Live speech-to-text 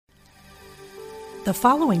The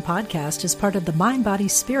following podcast is part of the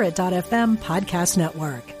MindBodySpirit.fm podcast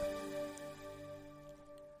network.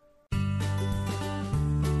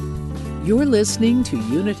 You're listening to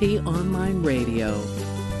Unity Online Radio,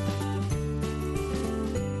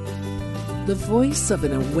 the voice of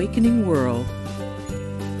an awakening world.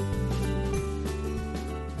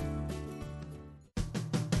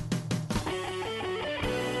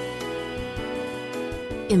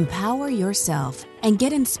 Empower yourself and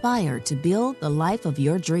get inspired to build the life of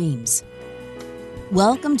your dreams.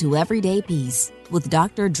 Welcome to Everyday Peace with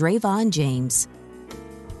Dr. Drayvon James.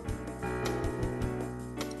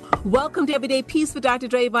 Welcome to Everyday Peace with Dr.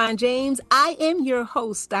 Drayvon James. I am your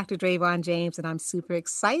host, Dr. Drayvon James, and I'm super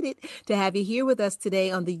excited to have you here with us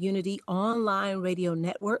today on the Unity Online Radio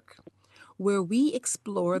Network, where we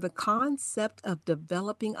explore the concept of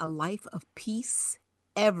developing a life of peace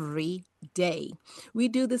every day. We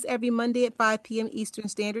do this every Monday at 5 p.m. Eastern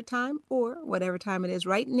Standard Time, or whatever time it is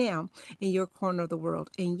right now in your corner of the world.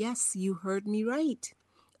 And yes, you heard me right.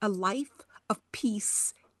 A life of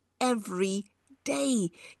peace every day.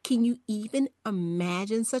 Can you even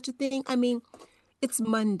imagine such a thing? I mean, it's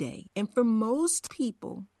Monday, and for most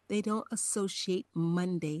people, they don't associate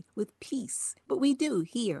Monday with peace, but we do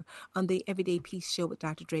here on the Everyday Peace Show with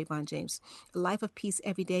Dr. Drayvon James. A life of peace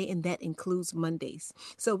every day, and that includes Mondays.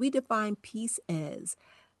 So we define peace as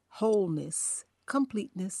wholeness,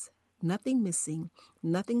 completeness, nothing missing,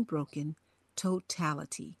 nothing broken,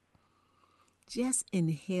 totality. Just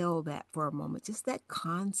inhale that for a moment. Just that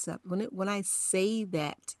concept. When I say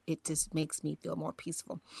that, it just makes me feel more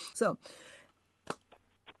peaceful. So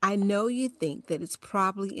I know you think that it's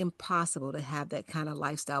probably impossible to have that kind of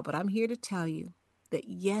lifestyle, but I'm here to tell you that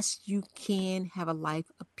yes, you can have a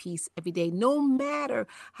life of peace every day, no matter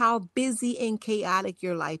how busy and chaotic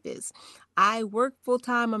your life is. I work full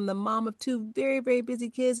time. I'm the mom of two very, very busy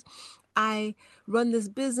kids. I run this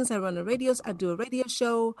business. I run I do a radio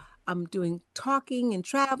show. I'm doing talking and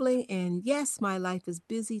traveling. And yes, my life is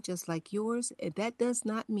busy just like yours. And that does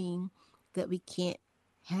not mean that we can't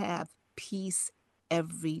have peace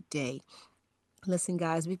every day. Listen,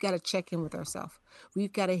 guys, we've got to check in with ourselves.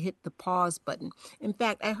 We've got to hit the pause button. In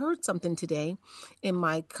fact, I heard something today in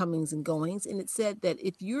my comings and goings, and it said that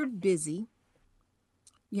if you're busy,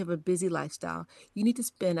 you have a busy lifestyle, you need to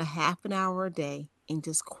spend a half an hour a day in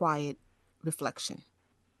just quiet reflection.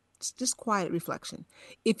 It's just quiet reflection.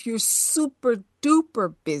 If you're super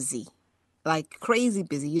duper busy, like crazy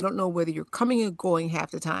busy, you don't know whether you're coming or going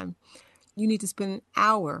half the time, you need to spend an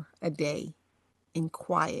hour a day in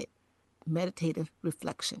quiet, meditative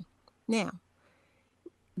reflection. Now,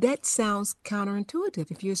 that sounds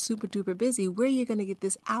counterintuitive. If you're super duper busy, where are you going to get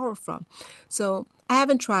this hour from? So I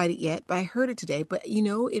haven't tried it yet, but I heard it today. But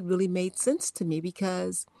it really made sense to me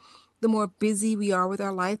because the more busy we are with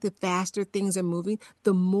our life, the faster things are moving,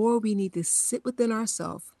 the more we need to sit within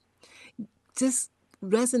ourselves. Just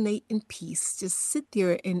resonate in peace. Just sit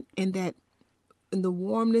there in the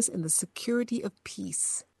warmness and the security of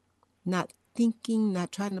peace. Not thinking,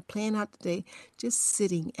 not trying to plan out the day, just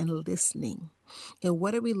sitting and listening. And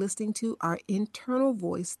what are we listening to? Our internal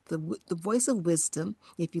voice, the voice of wisdom.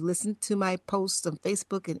 If you listen to my posts on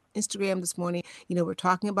Facebook and Instagram this morning, we're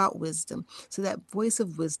talking about wisdom. So that voice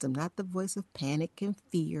of wisdom, not the voice of panic and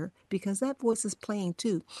fear, because that voice is playing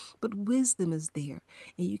too. But wisdom is there.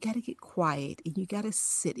 And you got to get quiet and you got to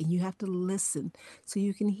sit and you have to listen so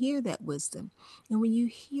you can hear that wisdom. And when you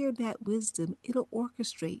hear that wisdom, it'll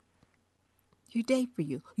orchestrate your day for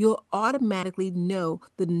you. You'll automatically know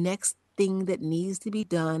the next thing that needs to be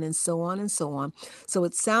done and so on and so on. So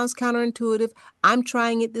it sounds counterintuitive. I'm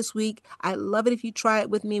trying it this week. I love it if you try it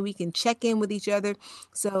with me. We can check in with each other.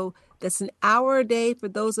 So that's an hour a day for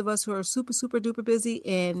those of us who are super, super duper busy.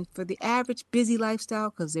 And for the average busy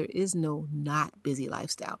lifestyle, because there is no not busy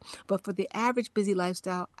lifestyle, but for the average busy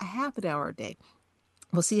lifestyle, a half an hour a day.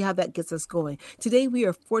 We'll see how that gets us going. Today, we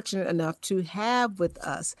are fortunate enough to have with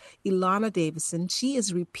us Ilana Davison. She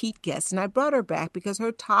is a repeat guest, and I brought her back because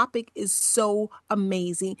her topic is so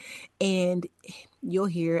amazing. And you'll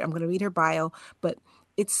hear it. I'm going to read her bio, but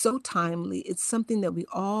it's so timely. It's something that we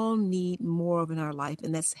all need more of in our life,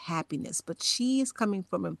 and that's happiness. But she is coming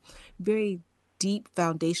from a very deep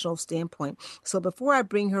foundational standpoint. So before I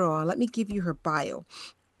bring her on, let me give you her bio.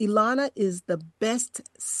 Ilana is the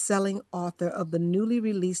best-selling author of the newly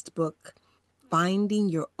released book, Finding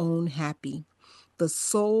Your Own Happy, The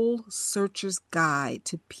Soul Searcher's Guide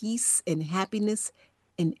to Peace and Happiness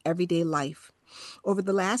in Everyday Life. Over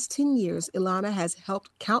the last 10 years, Ilana has helped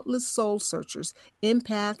countless soul searchers,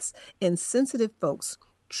 empaths, and sensitive folks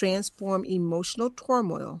transform emotional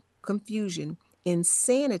turmoil, confusion,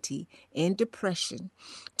 insanity and depression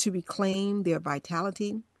to reclaim their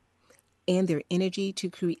vitality and their energy to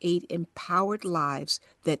create empowered lives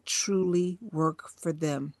that truly work for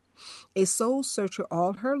them. A soul searcher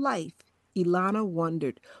all her life, Ilana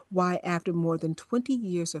wondered why, after more than 20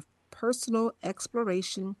 years of personal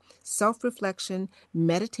exploration, self-reflection,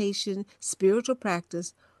 meditation, spiritual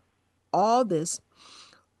practice, all this,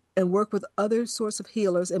 and work with other sorts of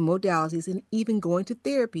healers and modalities, and even going to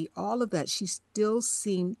therapy, all of that, she still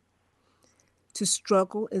seemed to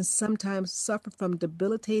struggle and sometimes suffer from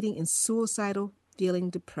debilitating and suicidal feeling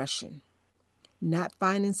depression. Not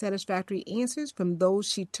finding satisfactory answers from those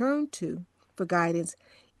she turned to for guidance,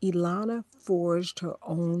 Ilana forged her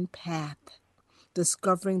own path,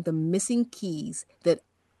 discovering the missing keys that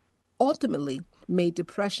ultimately made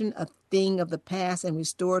depression a thing of the past and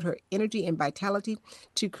restored her energy and vitality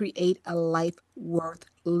to create a life worth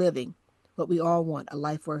living. What we all want, a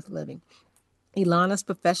life worth living. Ilana's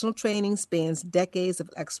professional training spans decades of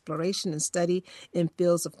exploration and study in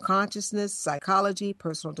fields of consciousness, psychology,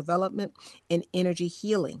 personal development, and energy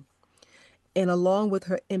healing. And along with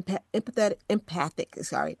her empathic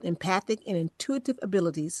and intuitive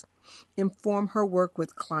abilities, inform her work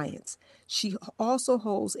with clients. She also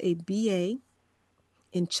holds a BA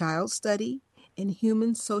in child study and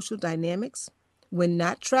human social dynamics. When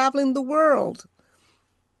not traveling the world,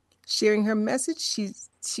 sharing her message,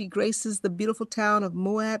 she graces the beautiful town of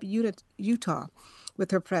Moab, Utah,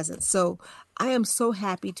 with her presence. So I am so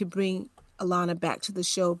happy to bring Ilana back to the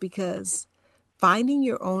show because finding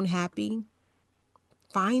your own happy,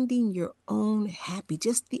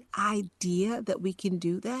 just the idea that we can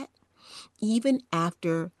do that, even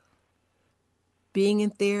after being in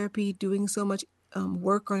therapy, doing so much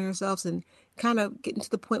work on yourselves and kind of getting to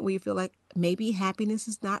the point where you feel like maybe happiness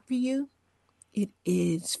is not for you. It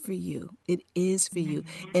is for you. It is for you.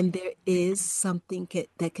 And there is something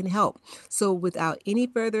that can help. So without any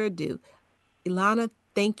further ado, Ilana,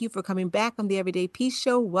 thank you for coming back on the Everyday Peace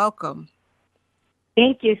Show. Welcome.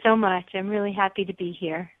 Thank you so much. I'm really happy to be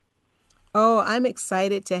here. Oh, I'm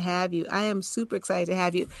excited to have you. I am super excited to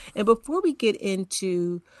have you. And before we get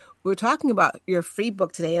into, we're talking about your free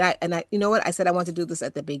book today. And I, you know what? I said I want to do this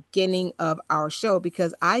at the beginning of our show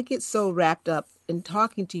because I get so wrapped up in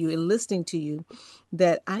talking to you and listening to you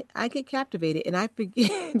that I get captivated. And I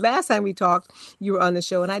forget, last time we talked, you were on the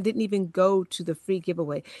show and I didn't even go to the free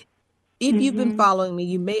giveaway. If you've been following me,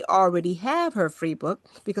 you may already have her free book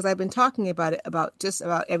because I've been talking about it just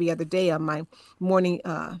about every other day on my morning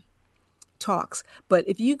talks. But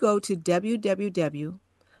if you go to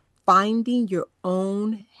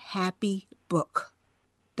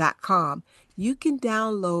www.findingyourownhappybook.com, you can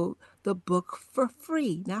download the book for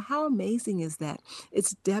free. Now, how amazing is that?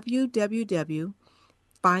 It's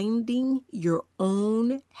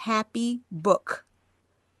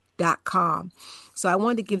www.findingyourownhappybook.com. So I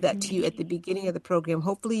wanted to give that to you at the beginning of the program.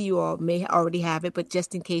 Hopefully you all may already have it, but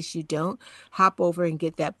just in case you don't, hop over and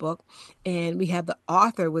get that book. And we have the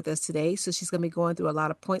author with us today, so she's going to be going through a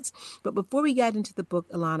lot of points. But before we get into the book,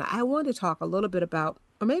 Ilana, I want to talk a little bit about,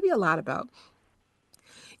 or maybe a lot about,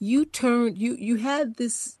 you had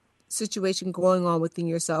this situation going on within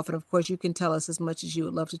yourself. And of course, you can tell us as much as you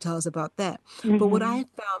would love to tell us about that. But what I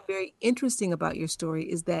found very interesting about your story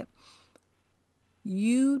is that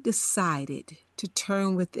you decided to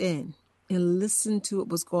turn within and listen to what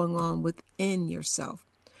was going on within yourself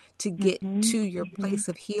to get to your place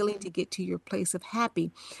of healing, to get to your place of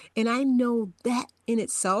happy. And I know that in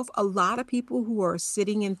itself, a lot of people who are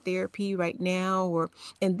sitting in therapy right now,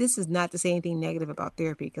 and this is not to say anything negative about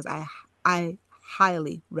therapy, because I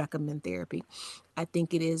highly recommend therapy. I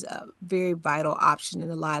think it is a very vital option in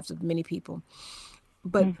the lives of many people.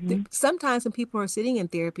 But sometimes when people are sitting in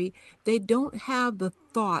therapy, they don't have the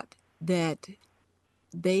thought that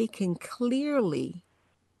they can clearly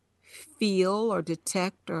feel or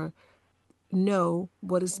detect or know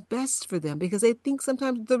what is best for them, because they think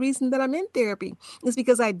sometimes the reason that I'm in therapy is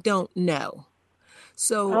because I don't know.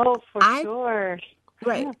 So sure.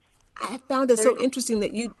 Right. Yeah. I found it so interesting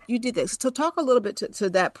that you did this. So talk a little bit to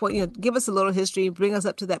that point, give us a little history, bring us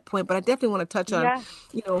up to that point. But I definitely want to touch on,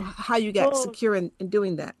 how you got secure in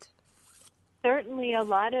doing that. Certainly a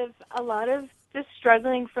lot of just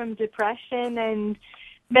struggling from depression and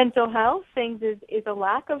mental health things is a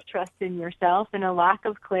lack of trust in yourself and a lack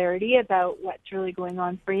of clarity about what's really going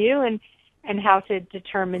on for you and how to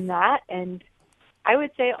determine that. And I would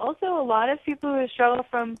say also a lot of people who struggle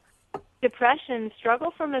from depression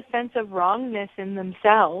struggle from a sense of wrongness in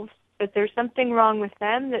themselves, that there's something wrong with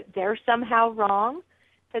them, that they're somehow wrong,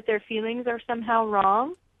 that their feelings are somehow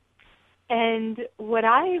wrong. And what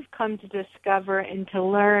I've come to discover and to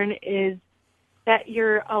learn is that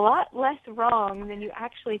you're a lot less wrong than you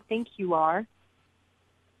actually think you are.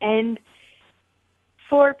 And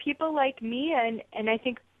for people like me, and I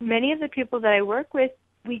think many of the people that I work with,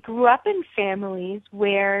 we grew up in families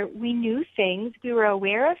where we knew things, we were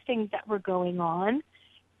aware of things that were going on,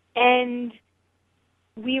 and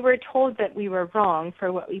we were told that we were wrong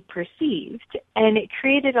for what we perceived. And it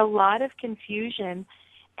created a lot of confusion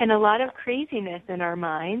and a lot of craziness in our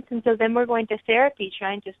minds. And so then we're going to therapy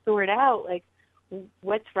trying to sort out, like,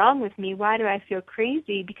 what's wrong with me? Why do I feel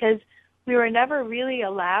crazy? Because we were never really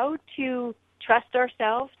allowed to trust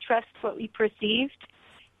ourselves, trust what we perceived,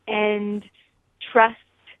 and trust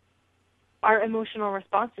our emotional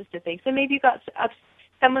responses to things. So maybe you got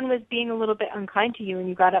someone was being a little bit unkind to you and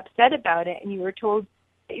you got upset about it and you were told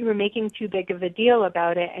that you were making too big of a deal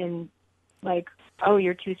about it and like, oh,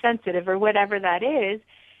 you're too sensitive or whatever that is.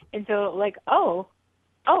 And so like, oh,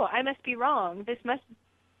 I must be wrong. This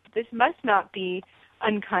must not be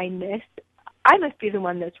unkindness. I must be the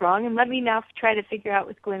one that's wrong, and let me now try to figure out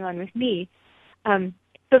what's going on with me. So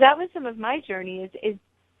that was some of my journey is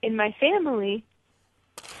in my family,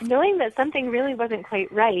 knowing that something really wasn't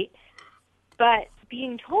quite right, but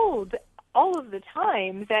being told all of the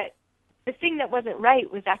time that the thing that wasn't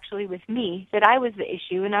right was actually with me, that I was the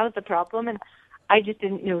issue and I was the problem, and I just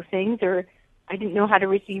didn't know things, or I didn't know how to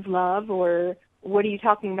receive love, or what are you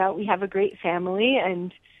talking about? We have a great family,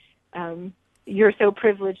 and you're so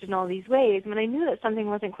privileged in all these ways, when I knew that something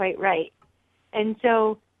wasn't quite right. And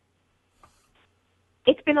so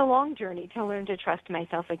it's been a long journey to learn to trust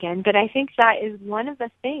myself again, but I think that is one of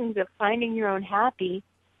the things of finding your own happy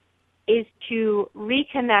is to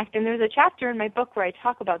reconnect. And there's a chapter in my book where I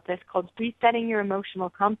talk about this called Resetting Your Emotional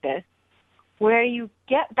Compass, where you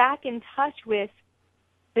get back in touch with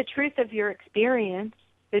the truth of your experience,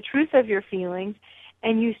 the truth of your feelings,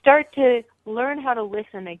 and you start to learn how to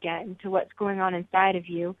listen again to what's going on inside of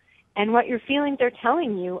you and what your feelings are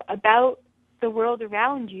telling you about the world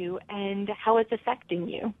around you and how it's affecting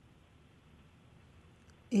you.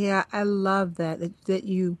 Yeah, I love that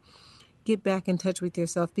you get back in touch with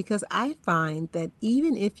yourself, because I find that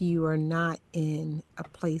even if you are not in a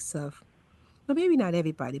place of, well, maybe not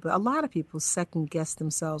everybody, but a lot of people second guess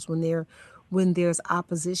themselves when there's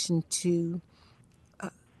opposition to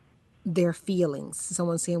their feelings.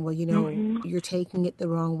 Someone's saying, well, you're taking it the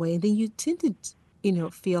wrong way. And then you tend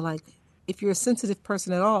to, feel like, if you're a sensitive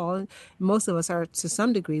person at all, and most of us are to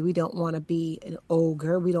some degree, we don't want to be an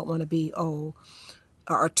ogre. We don't want to be,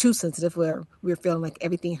 or too sensitive where we're feeling like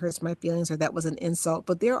everything hurts my feelings or that was an insult.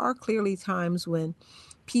 But there are clearly times when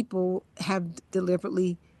people have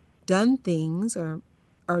deliberately done things or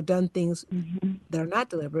done things that are not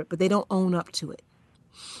deliberate, but they don't own up to it.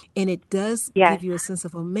 And it does give you a sense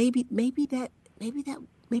of, well, maybe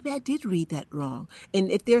I did read that wrong.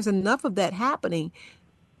 And if there's enough of that happening,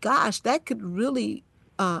 gosh, that could really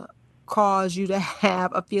cause you to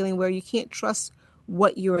have a feeling where you can't trust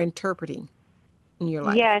what you're interpreting in your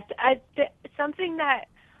life. Yes, something that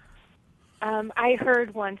I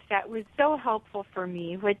heard once that was so helpful for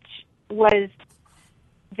me, which was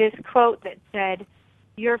this quote that said,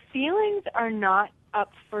 "Your feelings are not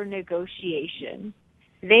up for negotiation.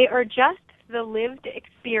 They are just the lived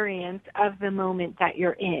experience of the moment that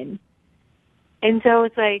you're in." And so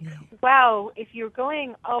it's like, wow, if you're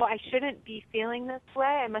going, I shouldn't be feeling this way,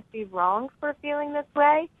 I must be wrong for feeling this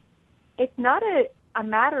way, it's not a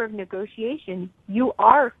matter of negotiation. You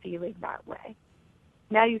are feeling that way.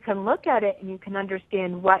 Now you can look at it and you can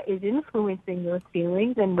understand what is influencing those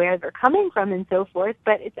feelings and where they're coming from and so forth,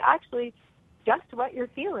 but it's actually just what you're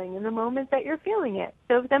feeling in the moment that you're feeling it.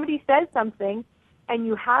 So if somebody says something and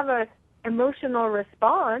you have an emotional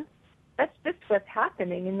response, that's just what's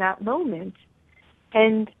happening in that moment.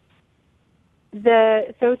 And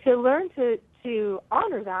so to learn to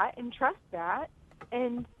honor that and trust that,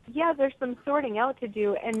 and there's some sorting out to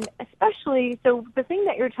do, and especially, so the thing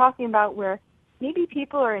that you're talking about where maybe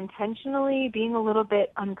people are intentionally being a little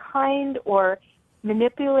bit unkind or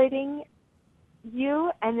manipulating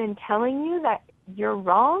you and then telling you that you're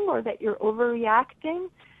wrong or that you're overreacting,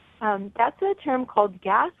 that's a term called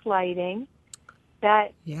gaslighting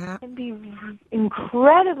that can be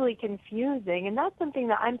incredibly confusing, and that's something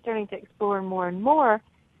that I'm starting to explore more and more,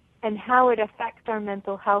 and how it affects our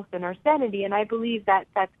mental health and our sanity. And I believe that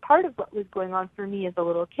that's part of what was going on for me as a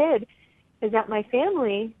little kid, is that my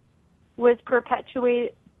family was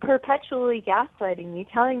perpetually gaslighting me,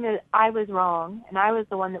 telling me that I was wrong and I was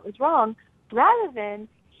the one that was wrong, rather than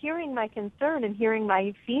hearing my concern and hearing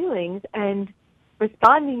my feelings and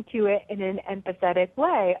responding to it in an empathetic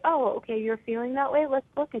way. Oh, okay, you're feeling that way? Let's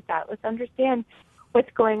look at that. Let's understand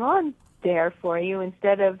what's going on there for you,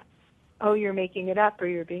 instead of, oh, you're making it up or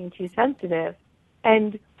you're being too sensitive.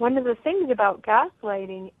 And one of the things about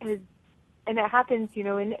gaslighting is, and it happens,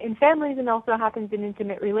 in families and also happens in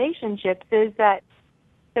intimate relationships, is that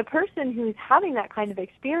the person who's having that kind of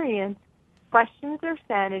experience questions their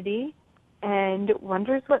sanity and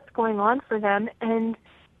wonders what's going on for them. And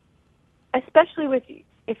especially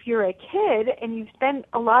if you're a kid and you've spent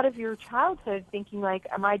a lot of your childhood thinking like,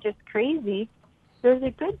 am I just crazy? There's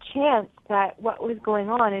a good chance that what was going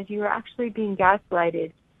on is you were actually being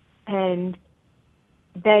gaslighted, and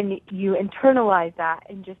then you internalize that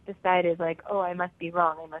and just decided like, oh, I must be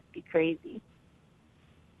wrong, I must be crazy.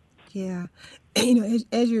 Yeah.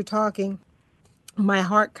 As you're talking, my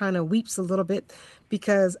heart kind of weeps a little bit,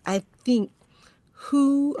 because I think,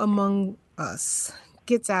 who among us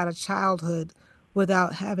gets out of childhood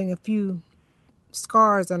without having a few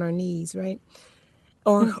scars on our knees, right?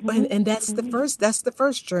 Or and that's the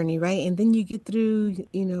first journey, right? And then you get through,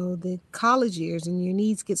 the college years, and your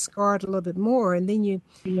knees get scarred a little bit more, and then you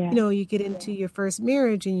get into your first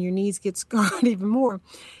marriage, and your knees get scarred even more.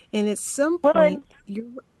 And at some point,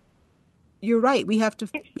 you're right. We have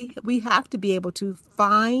to be able to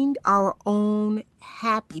find our own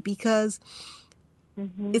happy, because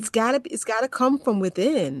it's gotta come from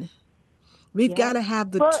within. We've got to have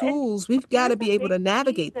the tools. We've got to be able to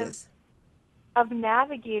navigate this. Of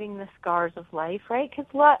navigating the scars of life, right? Because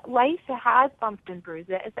life has bumps and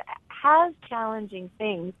bruises. It has challenging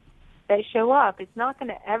things that show up. It's not going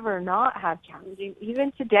to ever not have challenging.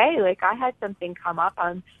 Even today, like I had something come up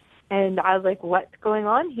and I was like, what's going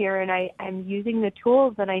on here? And I'm using the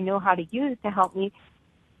tools that I know how to use to help me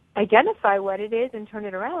identify what it is and turn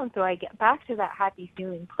it around so I get back to that happy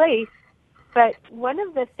feeling place. But one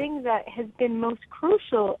of the things that has been most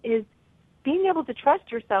crucial is being able to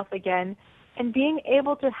trust yourself again, and being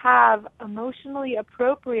able to have emotionally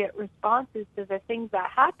appropriate responses to the things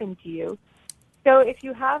that happen to you. So if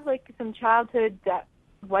you have like some childhood that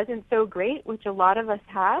wasn't so great, which a lot of us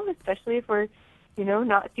have, especially if we're,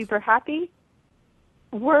 not super happy,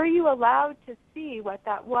 were you allowed to see what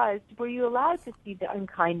that was? Were you allowed to see the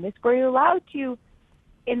unkindness? Were you allowed to,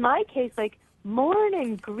 in my case, like mourn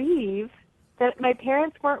and grieve that my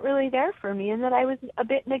parents weren't really there for me and that I was a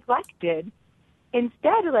bit neglected?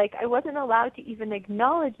 Instead, like, I wasn't allowed to even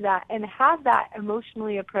acknowledge that and have that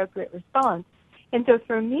emotionally appropriate response. And so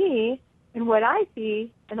for me, and what I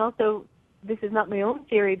see, and also this is not my own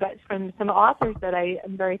theory, but from some authors that I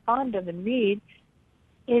am very fond of and read,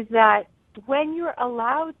 is that when you're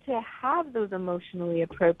allowed to have those emotionally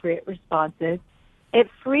appropriate responses, it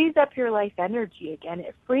frees up your life energy again.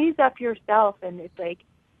 It frees up yourself, and it's like,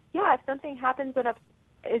 yeah, if something happens that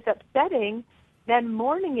is upsetting, then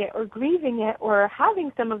mourning it or grieving it or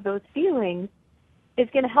having some of those feelings is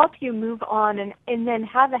going to help you move on and then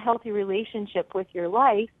have a healthy relationship with your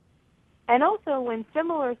life. And also when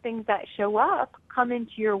similar things that show up come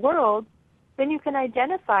into your world, then you can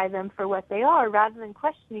identify them for what they are rather than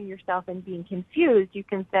questioning yourself and being confused. You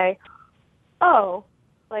can say, oh,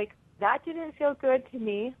 like that didn't feel good to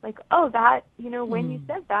me. Like, oh, that, when you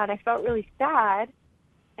said that, I felt really sad,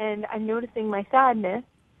 and I'm noticing my sadness,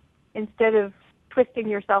 instead of twisting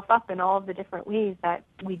yourself up in all of the different ways that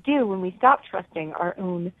we do when we stop trusting our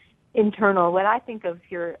own internal, what I think of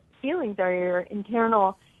your feelings are your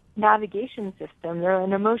internal navigation system. They're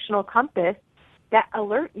an emotional compass that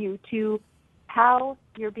alert you to how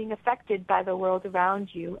you're being affected by the world around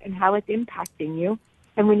you and how it's impacting you.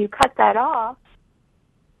 And when you cut that off,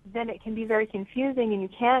 then it can be very confusing, and you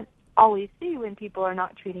can't always see when people are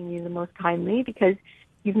not treating you the most kindly because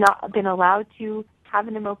you've not been allowed to have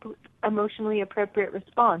an emotionally appropriate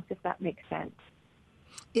response, if that makes sense.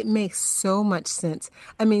 It makes so much sense.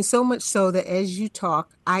 I mean, so much so that as you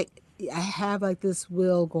talk, I have like this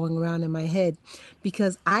wheel going around in my head,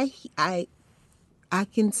 because I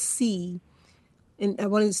can see, and I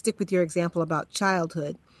want to stick with your example about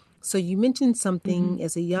childhood. So you mentioned something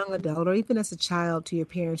as a young adult or even as a child to your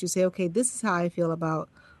parents. You say, okay, this is how I feel about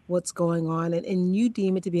what's going on, and you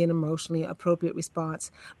deem it to be an emotionally appropriate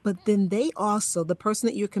response. But then they also, the person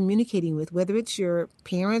that you're communicating with, whether it's your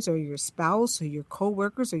parents or your spouse or your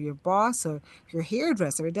coworkers or your boss or your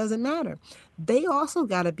hairdresser, it doesn't matter. They also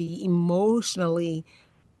got to be emotionally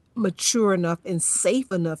mature enough and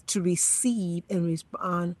safe enough to receive and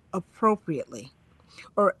respond appropriately.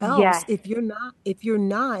 Or else, if you're not,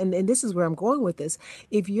 and this is where I'm going with this,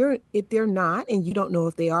 if they're not, and you don't know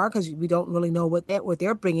if they are, because we don't really know what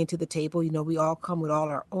they're bringing to the table. We all come with all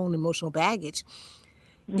our own emotional baggage.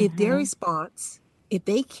 If their response, if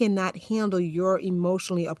they cannot handle your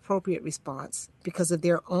emotionally appropriate response because of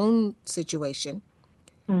their own situation,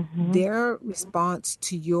 their response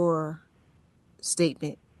to your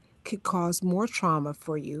statement could cause more trauma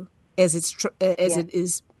for you as Yes. it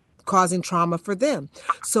is causing trauma for them.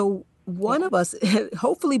 So one of us,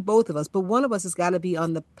 hopefully both of us, but one of us has got to be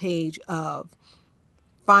on the page of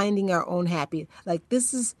finding our own happy. Like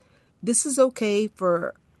this is okay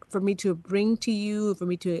for me to bring to you, for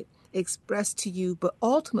me to express to you, but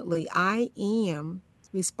ultimately I am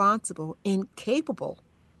responsible and capable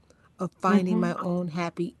of finding Mm-hmm. my own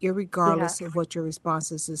happy, Yeah. irregardless of what your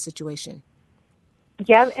response is to the situation.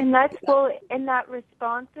 Yeah, and that's, well, in that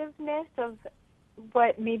responsiveness of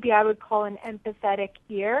what maybe I would call an empathetic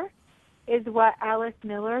ear is what Alice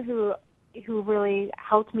Miller, who really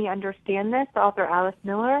helped me understand this, author Alice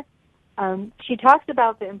Miller, she talks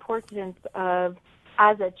about the importance of,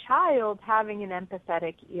 as a child, having an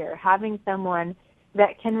empathetic ear, having someone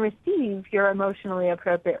that can receive your emotionally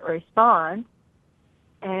appropriate response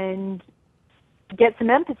and get some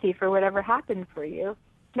empathy for whatever happened for you.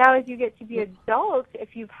 Now, as you get to be adults,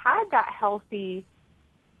 if you've had that healthy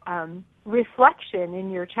reflection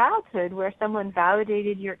in your childhood where someone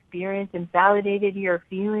validated your experience and validated your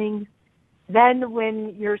feelings, then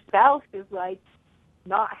when your spouse is like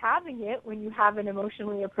not having it, when you have an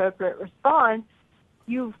emotionally appropriate response,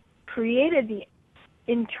 you've created the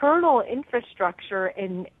internal infrastructure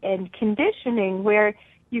and conditioning where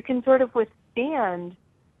you can sort of withstand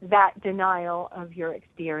that denial of your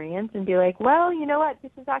experience and be like, well, you know what,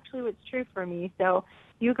 this is actually what's true for me. So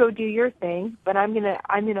you go do your thing, but I'm gonna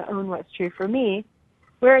own what's true for me.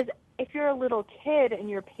 Whereas if you're a little kid and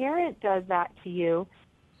your parent does that to you,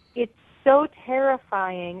 it's so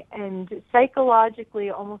terrifying and psychologically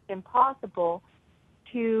almost impossible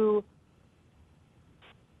to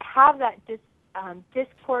have that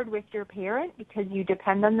discord with your parent because you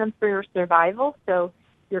depend on them for your survival. So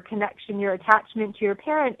your connection, your attachment to your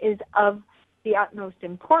parent is of the utmost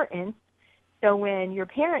importance. So when your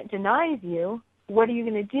parent denies you, what are you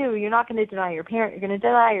going to do? You're not going to deny your parent. You're going to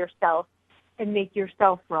deny yourself and make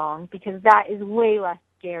yourself wrong, because that is way less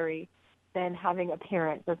scary than having a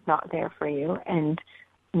parent that's not there for you and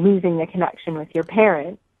losing the connection with your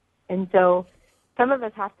parent. And so some of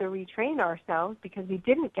us have to retrain ourselves because we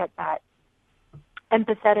didn't get that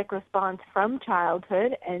empathetic response from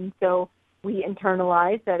childhood, and so we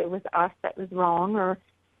internalize that it was us that was wrong or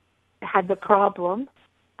had the problem.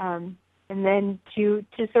 And then to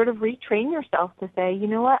sort of retrain yourself to say, you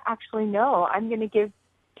know what, actually, no, I'm going to give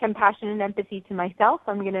compassion and empathy to myself.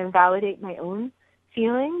 I'm going to validate my own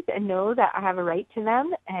feelings and know that I have a right to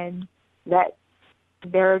them and that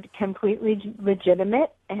they're completely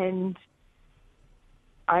legitimate, and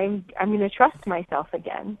I'm going to trust myself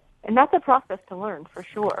again. And that's a process to learn, for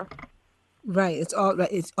sure. Right.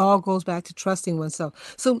 It all goes back to trusting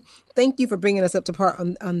oneself. So thank you for bringing us up to part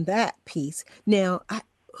on that piece. Now,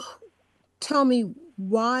 tell me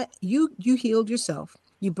why you healed yourself.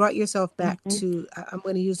 You brought yourself back to, I'm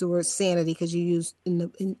going to use the word sanity because you used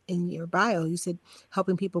in your bio, you said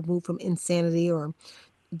helping people move from insanity or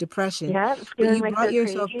depression. Yeah, But feeling you like brought they're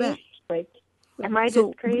yourself crazy. back. Like, am I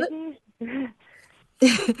just crazy?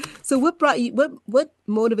 So what brought you, what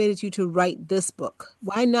motivated you to write this book?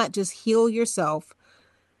 Why not just heal yourself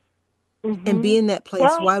and be in that place?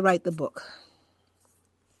 Well, Why write the book?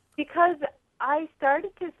 because I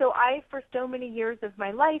started to, for so many years of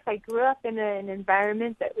my life, I grew up in an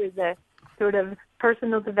environment that was a sort of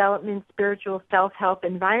personal development, spiritual self-help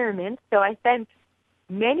environment. So I spent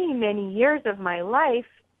many, many years of my life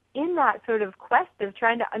in that sort of quest of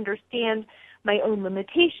trying to understand my own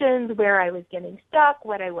limitations, where I was getting stuck,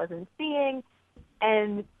 what I wasn't seeing,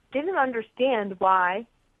 and didn't understand why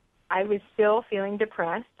I was still feeling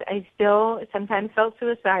depressed. I still sometimes felt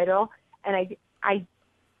suicidal, and I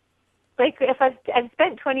like, if I've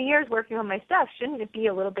spent 20 years working on my stuff, shouldn't it be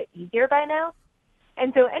a little bit easier by now?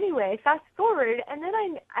 And so anyway, fast forward, and then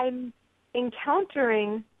I'm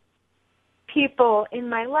encountering people in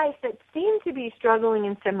my life that seem to be struggling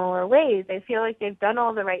in similar ways. They feel like they've done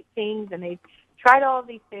all the right things and they've tried all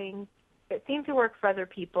these things that seem to work for other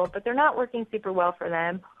people, but they're not working super well for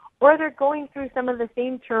them, or they're going through some of the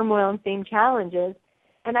same turmoil and same challenges.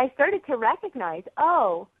 And I started to recognize,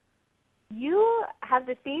 oh, you have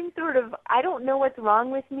the same sort of, I don't know what's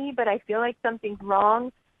wrong with me, but I feel like something's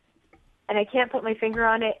wrong, and I can't put my finger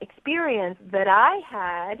on it, experience that I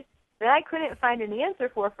had that I couldn't find an answer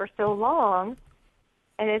for so long.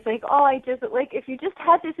 And it's like, oh, if you just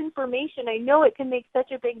had this information, I know it can make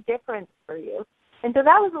such a big difference for you. And so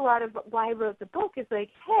that was a lot of why I wrote the book, is like,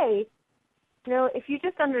 hey, if you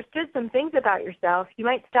just understood some things about yourself, you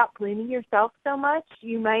might stop blaming yourself so much.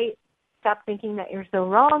 You might stop thinking that you're so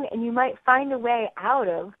wrong, and you might find a way out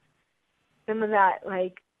of some of that,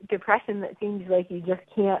 like, depression that seems like you just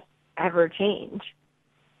can't ever change.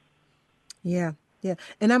 Yeah. Yeah,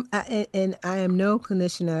 and I am no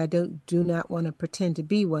clinician, and I do not want to pretend to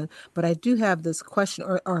be one, but I do have this question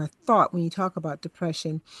or a thought when you talk about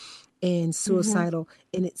depression and Mm-hmm. suicidal,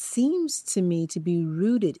 and it seems to me to be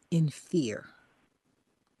rooted in fear.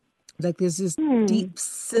 Like there's this Hmm. deep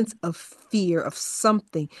sense of fear of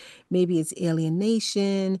something. Maybe it's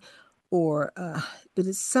alienation, or but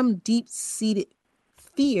it's some deep seated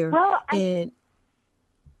fear, Well, and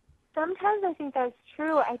sometimes I think that's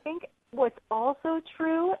true. I think what's also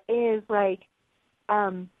true is like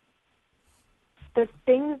um, the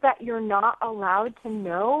things that you're not allowed to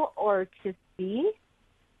know or to see.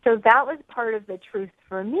 So that was part of the truth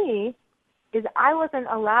for me, is I wasn't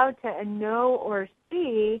allowed to know or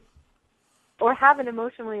see or have an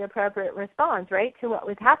emotionally appropriate response, right, to what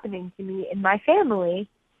was happening to me in my family.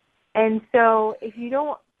 And so if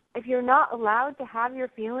you're not allowed to have your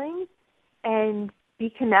feelings and be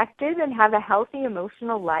connected and have a healthy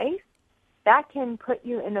emotional life, that can put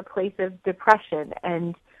you in a place of depression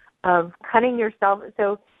and of cutting yourself.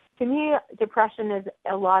 So to me, depression is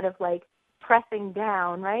a lot of like pressing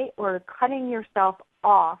down, right, or cutting yourself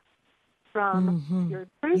off from your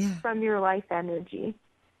truth, yeah, from your life energy.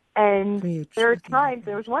 And for your there truth.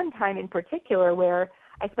 was one time in particular where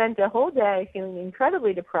I spent a whole day feeling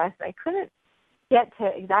incredibly depressed. I couldn't get to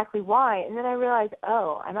exactly why. And then I realized,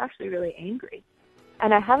 oh, I'm actually really angry.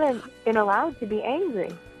 And I haven't been allowed to be angry.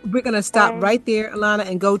 We're going to stop And right there, Alana,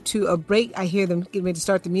 and go to a break. I hear them getting ready to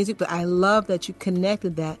start the music, but I love that you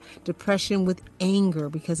connected that depression with anger,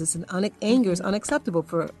 because it's anger is unacceptable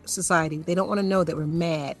for society. They don't want to know that we're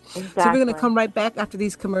mad. So we're going to exactly. come right back after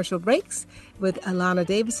these commercial breaks with Alana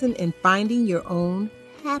Davison and Finding Your Own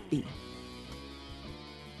Happy.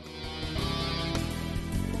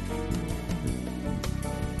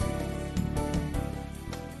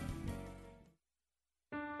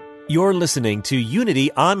 You're listening to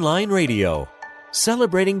Unity Online Radio,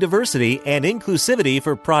 celebrating diversity and inclusivity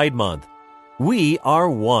for Pride Month. We are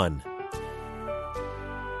one.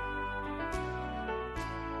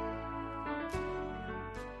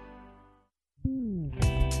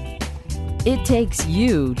 It takes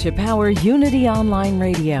you to power Unity Online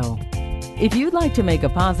Radio. If you'd like to make a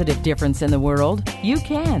positive difference in the world, you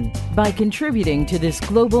can by contributing to this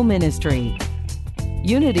global ministry.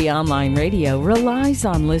 Unity Online Radio relies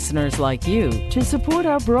on listeners like you to support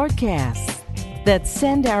our broadcasts that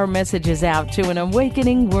send our messages out to an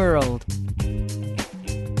awakening world.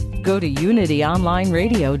 Go to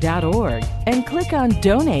unityonlineradio.org and click on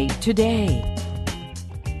Donate today.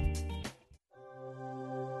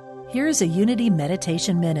 Here's a Unity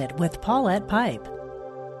Meditation Minute with Paulette Pipe.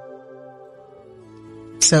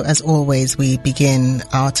 So as always, we begin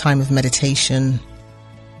our time of meditation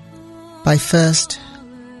by first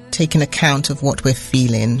taking account of what we're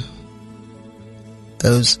feeling,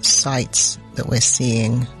 those sights that we're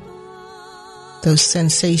seeing, those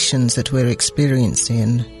sensations that we're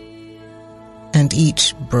experiencing, and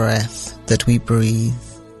each breath that we breathe.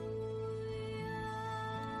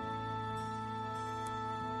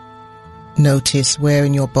 Notice where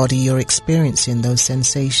in your body you're experiencing those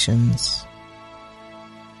sensations.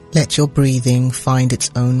 Let your breathing find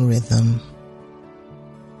its own rhythm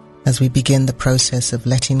as we begin the process of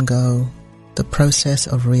letting go, the process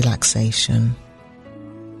of relaxation.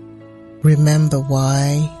 Remember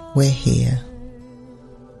why we're here.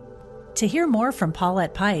 To hear more from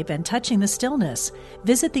Paulette Pipe and Touching the Stillness,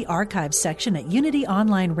 visit the archives section at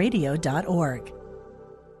unityonlineradio.org.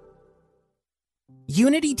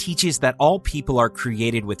 Unity teaches that all people are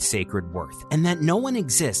created with sacred worth and that no one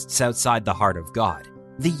exists outside the heart of God.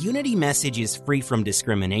 The Unity message is free from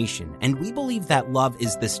discrimination, and we believe that love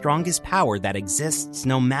is the strongest power that exists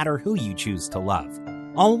no matter who you choose to love.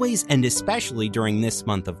 Always and especially during this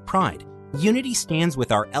month of Pride, Unity stands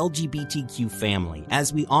with our LGBTQ family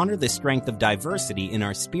as we honor the strength of diversity in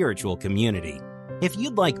our spiritual community. If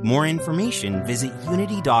you'd like more information, visit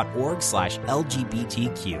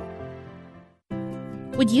unity.org/LGBTQ.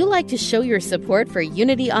 Would you like to show your support for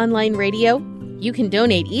Unity Online Radio? You can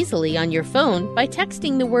donate easily on your phone by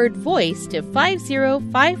texting the word VOICE to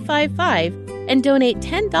 50555 and donate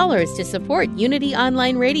 $10 to support Unity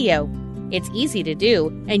Online Radio. It's easy to do,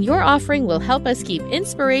 and your offering will help us keep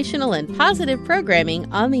inspirational and positive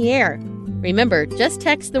programming on the air. Remember, just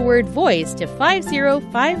text the word VOICE to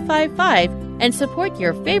 50555 and support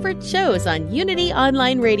your favorite shows on Unity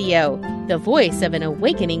Online Radio, the voice of an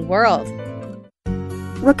awakening world.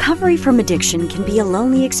 Recovery from addiction can be a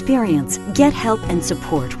lonely experience. Get help and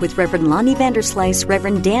support with Reverend Lonnie Vanderslice,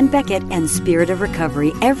 Reverend Dan Beckett, and Spirit of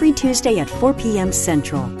Recovery every Tuesday at 4 p.m.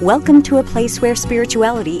 Central. Welcome to a place where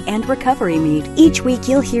spirituality and recovery meet. Each week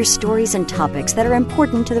you'll hear stories and topics that are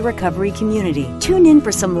important to the recovery community. Tune in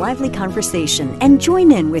for some lively conversation and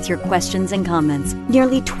join in with your questions and comments.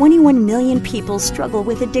 Nearly 21 million people struggle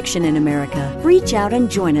with addiction in America. Reach out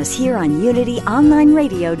and join us here on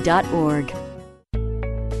UnityOnlineRadio.org.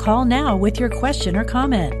 Call now with your question or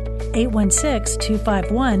comment.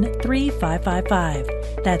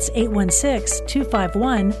 816-251-3555. That's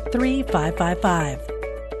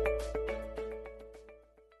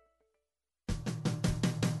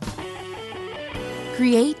 816-251-3555.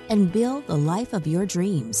 Create and build the life of your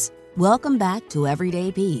dreams. Welcome back to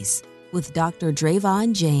Everyday Peace with Dr.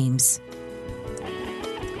 Drayvon James.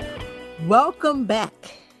 Welcome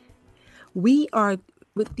back. We are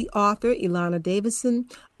with the author, Ilana Davison,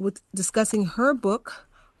 discussing her book,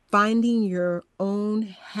 Finding Your Own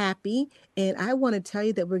Happy. And I want to tell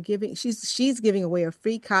you that she's giving away a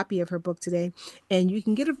free copy of her book today. And you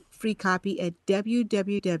can get a free copy at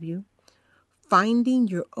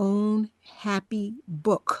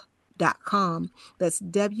www.findingyourownhappybook.com. That's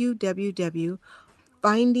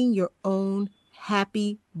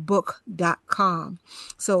www.findingyourownhappybook.com.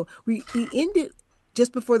 So we ended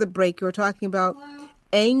just before the break. We were talking about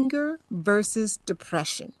anger versus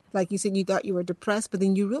depression. Like you said, you thought you were depressed, but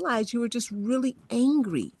then you realized you were just really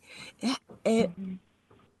angry. And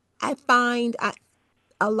I find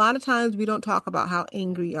a lot of times we don't talk about how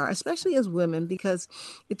angry we are, especially as women, because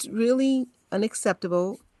it's really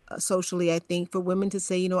unacceptable socially, I think, for women to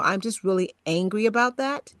say, I'm just really angry about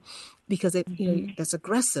that, because that's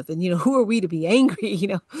aggressive. And, who are we to be angry,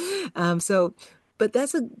 but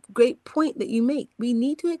that's a great point that you make. We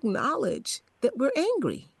need to acknowledge that we're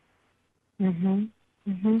angry. Mm-hmm.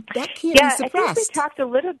 Mm-hmm. That can't be suppressed. I think we talked a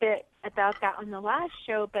little bit about that on the last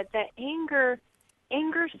show, but that anger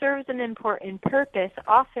serves an important purpose.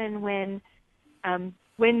 Often when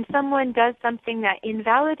someone does something that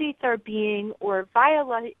invalidates our being or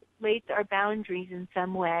violates our boundaries in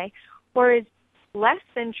some way, or is less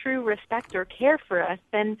than true respect or care for us,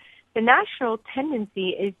 then the natural tendency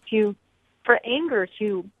is for anger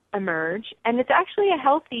to emerge, and it's actually a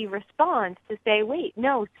healthy response to say, wait,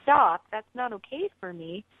 no, stop, that's not okay for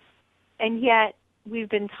me. And yet we've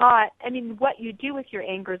been taught, what you do with your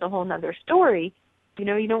anger is a whole nother story. You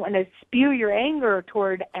don't want to spew your anger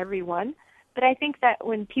toward everyone, but I think that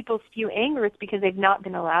when people spew anger, it's because they've not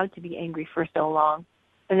been allowed to be angry for so long,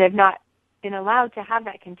 and they've not been allowed to have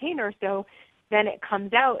that container, so then it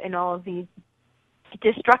comes out in all of these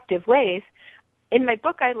destructive ways. In my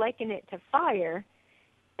book, I liken it to fire,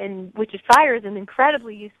 fire is an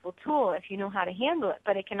incredibly useful tool if you know how to handle it,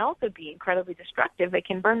 but it can also be incredibly destructive. It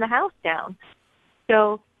can burn the house down.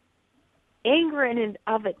 So anger in and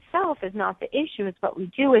of itself is not the issue, it's what we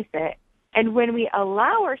do with it. And when we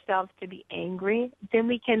allow ourselves to be angry, then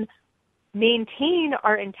we can maintain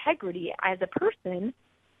our integrity as a person,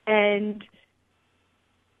 and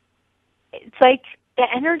it's like the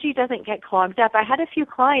energy doesn't get clogged up. I had a few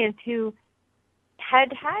clients who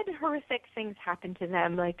had horrific things happen to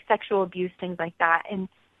them, like sexual abuse, things like that, and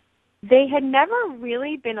they had never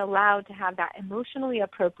really been allowed to have that emotionally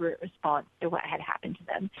appropriate response to what had happened to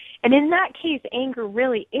them. And in that case, anger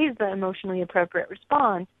really is the emotionally appropriate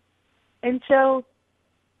response. And so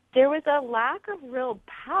there was a lack of real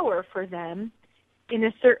power for them in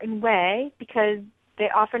a certain way, because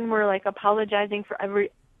they often were like apologizing for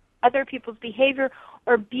other people's behavior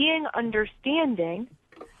or being understanding,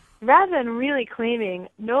 rather than really claiming,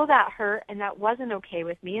 no, that hurt and that wasn't okay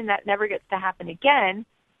with me and that never gets to happen again.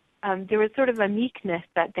 There was sort of a meekness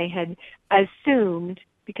that they had assumed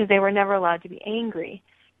because they were never allowed to be angry.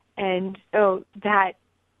 And so that,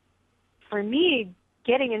 for me,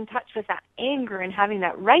 getting in touch with that anger and having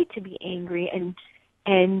that right to be angry,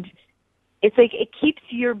 and it's like it keeps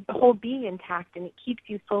your whole being intact and it keeps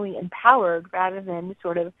you fully empowered rather than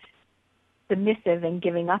sort of submissive and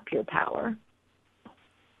giving up your power.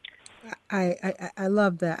 I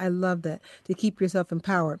love that. I love that, to keep yourself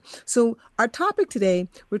empowered. So our topic today,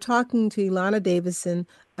 we're talking to Ilana Davison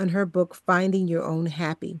on her book, Finding Your Own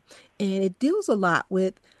Happy. And it deals a lot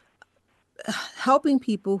with helping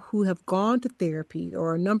people who have gone to therapy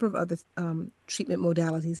or a number of other treatment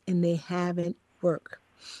modalities and they haven't worked.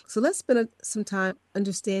 So let's spend some time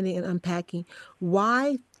understanding and unpacking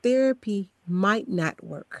why therapy might not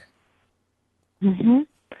work. Mm-hmm.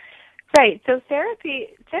 Right. So therapy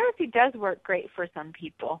does work great for some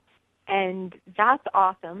people, and that's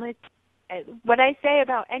awesome. What I say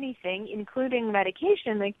about anything, including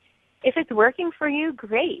medication, like If it's working for you,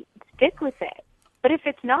 great, stick with it. But if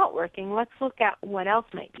it's not working, let's look at what else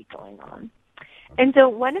might be going on. And so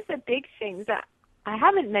one of the big things that I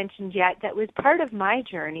haven't mentioned yet that was part of my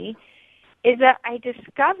journey is that I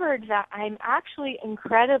discovered that I'm actually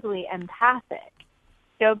incredibly empathic.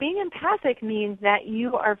 So being empathic means that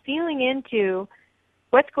you are feeling into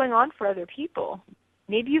what's going on for other people.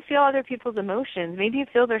 Maybe you feel other people's emotions. Maybe you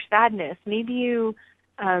feel their sadness. Maybe you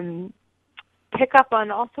pick up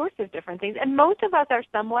on all sorts of different things. And most of us are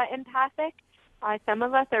somewhat empathic. Some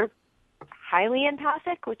of us are highly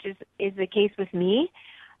empathic, which is the case with me.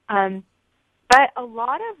 But a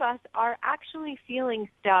lot of us are actually feeling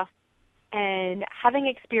stuff and having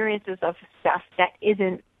experiences of stuff that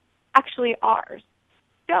isn't actually ours.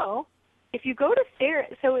 So if you go to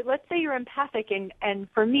therapy, so let's say you're empathic, and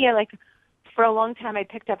for me, for a long time I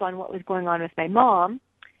picked up on what was going on with my mom,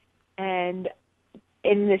 and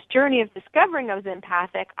in this journey of discovering I was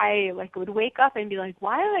empathic, I would wake up and be like,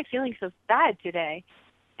 why am I feeling so sad today?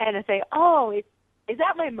 And I'd say, oh, is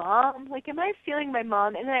that my mom? Am I feeling my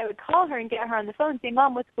mom? And then I would call her and get her on the phone and say,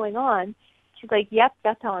 Mom, what's going on? She's like, yep,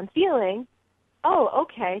 that's how I'm feeling. Oh,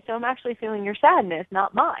 okay, so I'm actually feeling your sadness,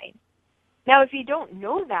 not mine. Now, if you don't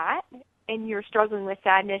know that, and you're struggling with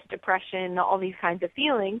sadness, depression, all these kinds of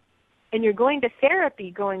feelings, and you're going to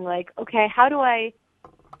therapy going okay, how do I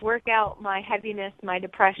work out my heaviness, my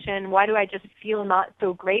depression? Why do I just feel not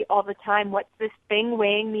so great all the time? What's this thing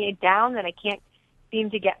weighing me down that I can't seem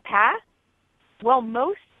to get past? Well,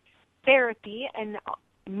 most therapy and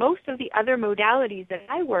most of the other modalities that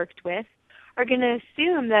I worked with are going to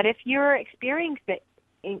assume that if you're experiencing,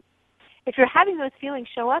 if you're having those feelings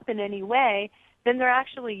show up in any way, then they're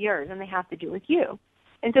actually yours and they have to do with you.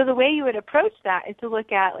 And so the way you would approach that is to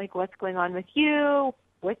look at what's going on with you,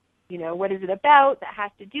 what is it about that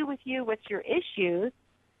has to do with you, what's your issues.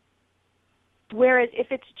 Whereas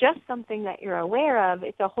if it's just something that you're aware of,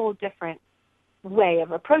 it's a whole different way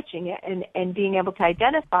of approaching it and being able to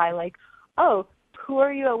identify oh, who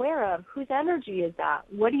are you aware of? Whose energy is that?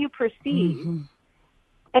 What do you perceive? Mm-hmm.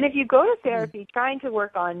 And if you go to therapy trying to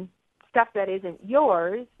work on stuff that isn't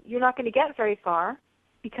yours, you're not going to get very far,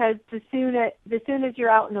 because as soon as you're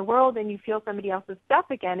out in the world and you feel somebody else's stuff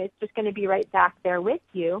again, it's just going to be right back there with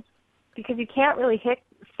you, because you can't really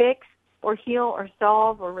fix or heal or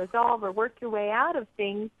solve or resolve or work your way out of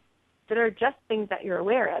things that are just things that you're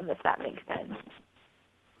aware of, if that makes sense.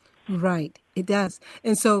 Right, it does.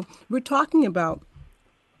 And so we're talking about,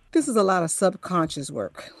 this is a lot of subconscious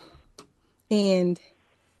work. And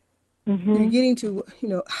you're getting to,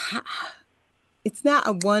 it's not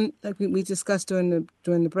a one, like we discussed during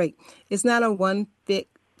the break, it's not a one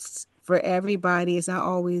fix for everybody. It's not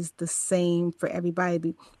always the same for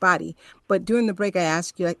everybody. But during the break, I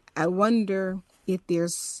asked you, I wonder if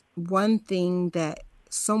there's one thing that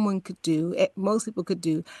someone could do, most people could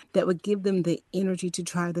do, that would give them the energy to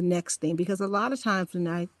try the next thing. Because a lot of times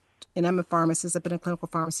and I'm a pharmacist, I've been a clinical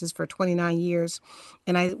pharmacist for 29 years,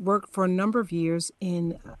 and I worked for a number of years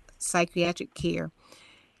in psychiatric care.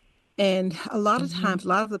 And a lot of times, a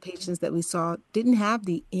lot of the patients that we saw didn't have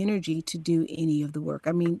the energy to do any of the work.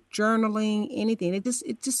 I mean, journaling, anything.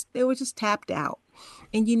 They were just tapped out.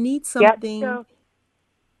 And you need something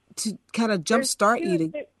to kind of jumpstart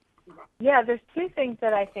you. There's two things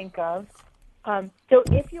that I think of. So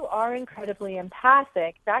if you are incredibly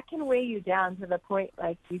empathic, that can weigh you down to the point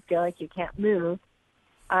you feel like you can't move.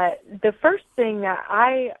 The first thing that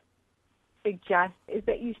I suggest is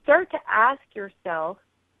that you start to ask yourself,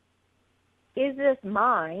 is this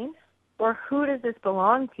mine, or who does this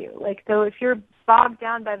belong to? So if you're bogged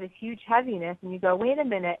down by this huge heaviness and you go, wait a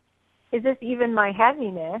minute, is this even my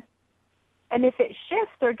heaviness? And if it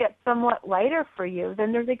shifts or gets somewhat lighter for you,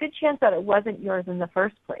 then there's a good chance that it wasn't yours in the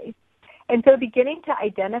first place. And so beginning to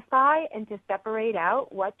identify and to separate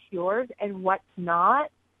out what's yours and what's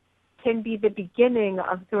not can be the beginning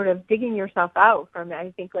of sort of digging yourself out from,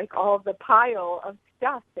 I think, all of the pile of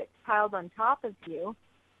stuff that's piled on top of you.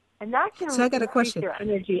 And that can increase your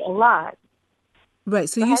energy a lot. Right.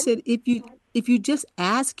 So you said if you just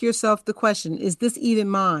ask yourself the question, is this even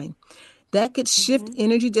mine? That could shift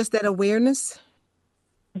energy, just that awareness?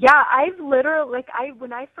 Yeah, I've literally,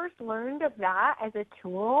 when I first learned of that as a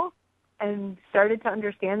tool and started to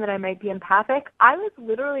understand that I might be empathic, I was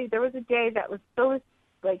literally, there was a day that was so,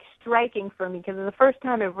 striking for me, because it was the first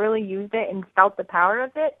time I really used it and felt the power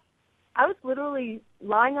of it. I was literally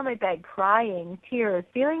lying on my bed, crying, tears,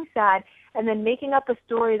 feeling sad, and then making up a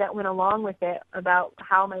story that went along with it about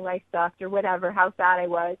how my life sucked or whatever, how sad I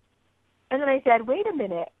was. And then I said, wait a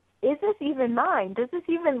minute. Is this even mine? Is this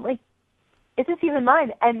even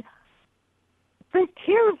mine? And the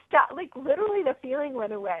tears stopped. Like, literally the feeling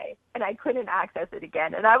went away, and I couldn't access it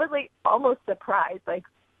again. And I was, like, almost surprised, like,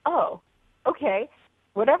 oh, okay.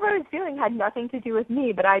 Whatever I was feeling had nothing to do with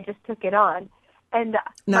me, but I just took it on. And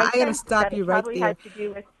now I got to stop you right there. Had to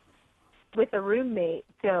do with a roommate,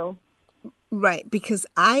 so. Right, because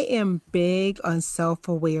I am big on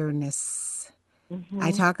self-awareness. Mm-hmm.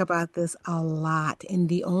 I talk about this a lot, and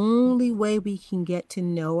the only way we can get to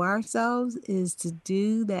know ourselves is to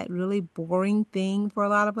do that really boring thing for a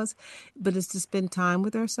lot of us, but it's to spend time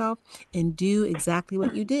with ourselves and do exactly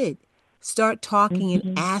what you did. Start talking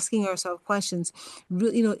and asking ourselves questions.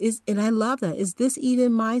 Really, and I love that. Is this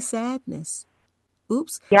even my sadness?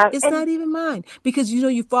 Oops. Yeah, it's not even mine. Because,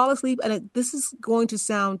 you fall asleep, and this is going to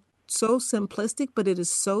sound so simplistic, but it is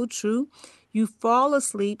so true. You fall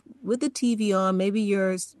asleep with the TV on. Maybe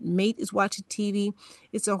your mate is watching TV.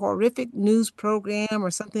 It's a horrific news program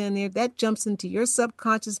or something in there that jumps into your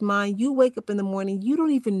subconscious mind. You wake up in the morning. You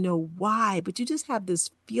don't even know why, but you just have this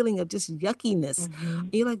feeling of just yuckiness.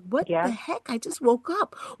 And you're like, what the heck? I just woke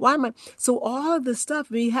up. Why am I? So all of this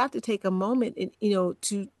stuff, we have to take a moment, and,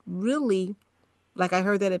 to really, like I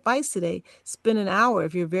heard that advice today, spend an hour.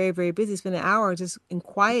 If you're very, very busy, spend an hour just in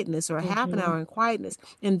quietness, or a half an hour in quietness.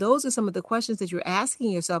 And those are some of the questions that you're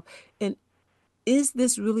asking yourself. And is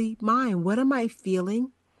this really mine? What am I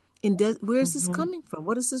feeling? And where is this coming from?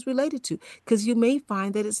 What is this related to? Because you may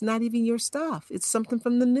find that it's not even your stuff. It's something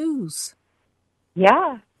from the news.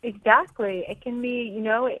 Yeah, exactly. It can be,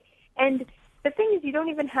 and the thing is, you don't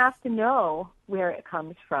even have to know where it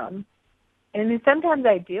comes from. And then sometimes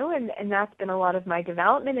I do, and that's been a lot of my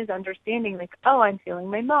development, is understanding, like, oh, I'm feeling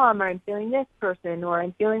my mom, or I'm feeling this person, or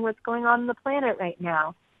I'm feeling what's going on the planet right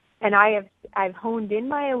now. And I've honed in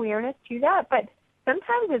my awareness to that, but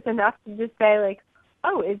sometimes it's enough to just say, like,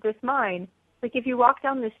 oh, is this mine? Like, if you walk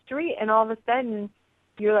down the street and all of a sudden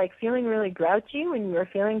you're, like, feeling really grouchy when you were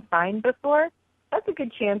feeling fine before, that's a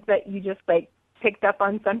good chance that you just, like, picked up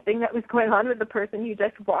on something that was going on with the person you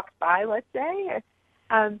just walked by, let's say.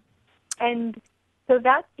 And so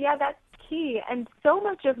that's key. And so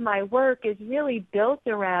much of my work is really built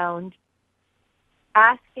around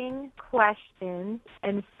asking questions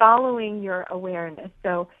and following your awareness.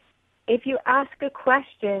 So if you ask a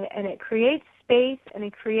question and it creates space and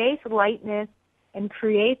it creates lightness and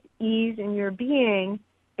creates ease in your being,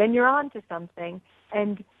 then you're on to something.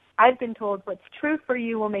 And I've been told what's true for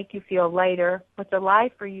you will make you feel lighter. What's a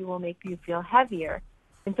lie for you will make you feel heavier.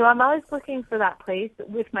 And so I'm always looking for that place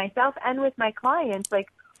with myself and with my clients, like,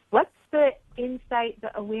 what's the insight,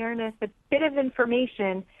 the awareness, the bit of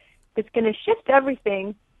information that's going to shift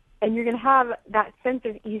everything, and you're going to have that sense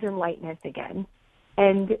of ease and lightness again.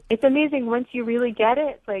 And it's amazing once you really get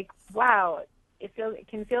it. It's like, wow, it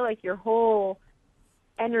can feel like your whole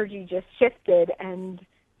energy just shifted. And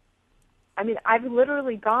I mean, I've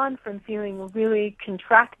literally gone from feeling really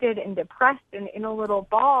contracted and depressed and in a little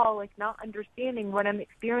ball, like not understanding what I'm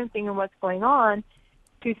experiencing and what's going on,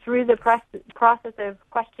 to through the process of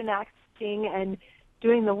question asking and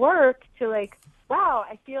doing the work, to like, wow,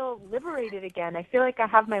 I feel liberated again. I feel like I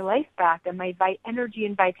have my life back and my energy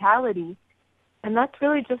and vitality. And that's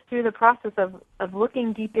really just through the process of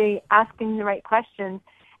looking deeply, asking the right questions.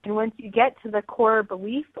 And once you get to the core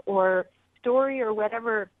belief or story or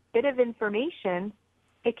whatever bit of information,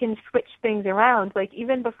 it can switch things around. Like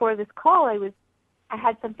even before this call, I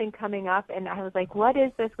had something coming up, and I was like, what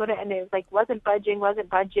is this? And it was like, wasn't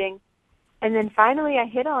budging. And then finally I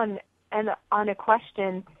hit on a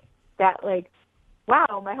question that, like,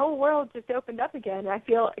 wow, my whole world just opened up again. I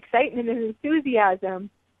feel excitement and enthusiasm.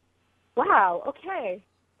 Wow, okay.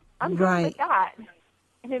 I'm good with that.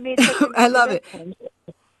 And it made such a I love difference.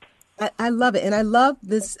 I love it. And I love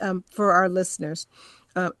this for our listeners.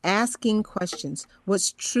 Asking questions.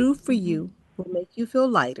 What's true for you will make you feel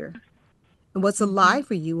lighter. And what's a lie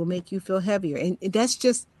for you will make you feel heavier. And that's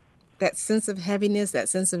just that sense of heaviness, that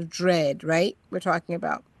sense of dread, right? We're talking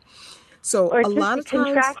about. So or a lot of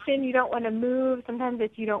times, contraction, you don't want to move. Sometimes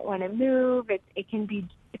it's you don't want to move. It can be,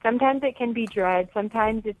 sometimes it can be dread.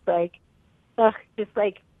 Sometimes it's like, just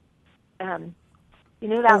like, that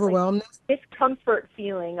overwhelmed, like, discomfort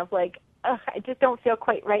feeling of like, I just don't feel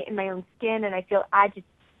quite right in my own skin, and I feel I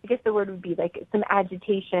guess the word would be like some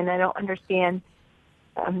agitation. I don't understand,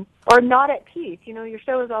 or not at peace. Your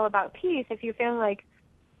show is all about peace. If you're feeling like,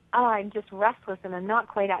 oh, I'm just restless and I'm not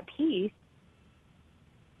quite at peace,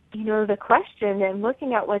 the question and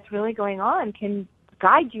looking at what's really going on can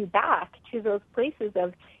guide you back to those places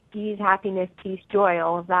of ease, happiness, peace, joy,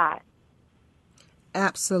 all of that.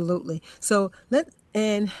 Absolutely. So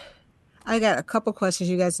and I got a couple questions.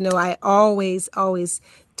 You guys know I always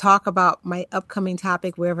talk about my upcoming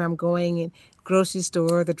topic wherever I'm going, and grocery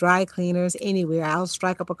store, the dry cleaners, anywhere. I'll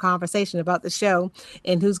strike up a conversation about the show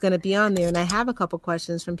and who's going to be on there. And I have a couple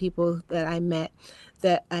questions from people that I met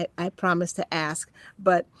that I promised to ask.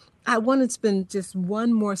 But I want to spend just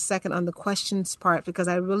one more second on the questions part, because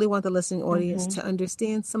I really want the listening audience to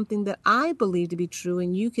understand something that I believe to be true.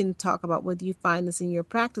 And you can talk about whether you find this in your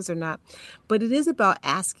practice or not. But it is about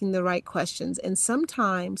asking the right questions. And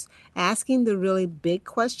sometimes asking the really big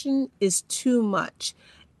question is too much.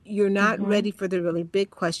 You're not ready for the really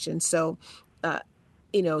big question. So,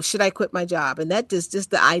 should I quit my job? And that just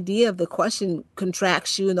the idea of the question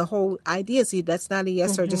contracts you, and the whole idea. See, that's not a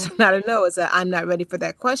yes or just not a no. It's a I'm not ready for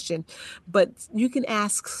that question. But you can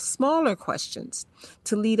ask smaller questions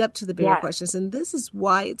to lead up to the bigger questions. And this is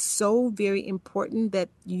why it's so very important that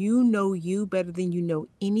you know you better than you know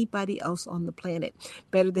anybody else on the planet.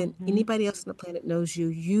 Better than anybody else on the planet knows you.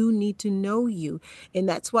 You need to know you. And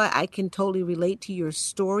that's why I can totally relate to your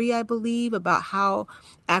story, I believe, about how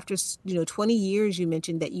after 20 years you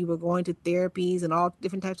mentioned that you were going to therapies and all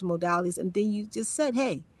different types of modalities, and then you just said,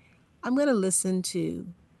 hey, I'm going to listen to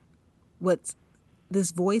what's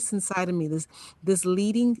this voice inside of me, this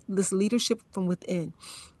leadership from within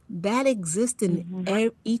that exists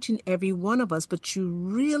in each and every one of us. But you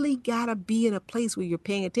really got to be in a place where you're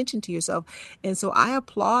paying attention to yourself. And so I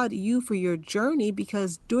applaud you for your journey,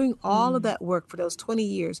 because doing all of that work for those 20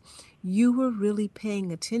 years, you were really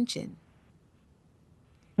paying attention.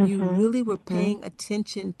 You really were paying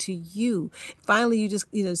attention to you. Finally, you just,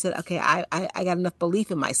 said, okay, I got enough belief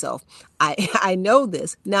in myself. I know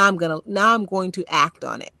this. Now I'm going to act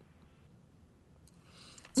on it.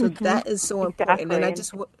 So that is so important. And I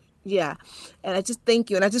just, and I just thank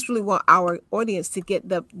you. And I just really want our audience to get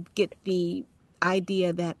the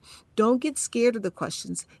idea that don't get scared of the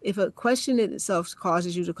questions. If a question in itself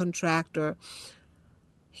causes you to contract or,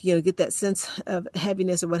 get that sense of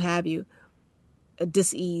heaviness or what have you,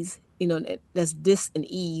 dis-ease, that's dis and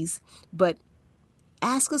ease, but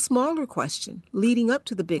ask a smaller question leading up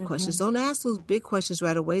to the big questions. Don't ask those big questions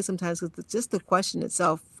right away sometimes, because just the question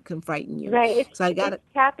itself can frighten you. Right. So it's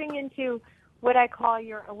tapping into what I call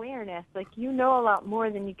your awareness. Like, you know a lot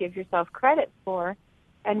more than you give yourself credit for.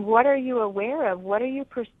 And what are you aware of? What are you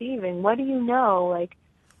perceiving? What do you know?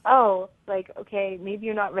 Okay, maybe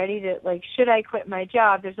you're not ready to, should I quit my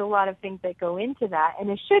job? There's a lot of things that go into that. And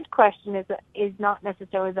a should question is not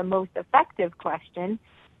necessarily the most effective question,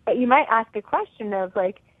 but you might ask a question of,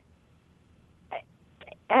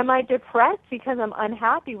 am I depressed because I'm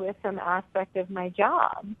unhappy with some aspect of my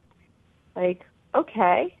job?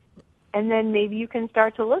 Okay. And then maybe you can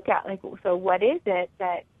start to look at, so what is it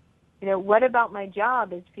that, what about my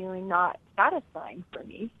job is feeling not satisfying for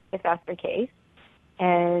me, if that's the case?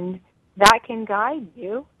 And that can guide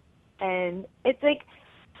you. And it's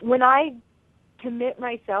when I commit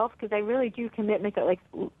myself, because I really do commit myself,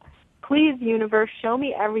 please, universe, show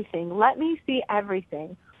me everything. Let me see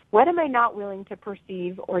everything. What am I not willing to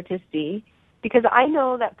perceive or to see? Because I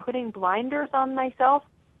know that putting blinders on myself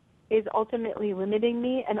is ultimately limiting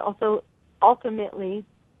me, and also ultimately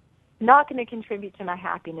not going to contribute to my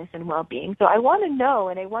happiness and well-being. So I want to know,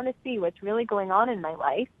 and I want to see what's really going on in my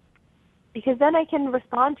life, because then I can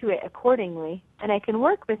respond to it accordingly, and I can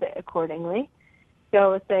work with it accordingly.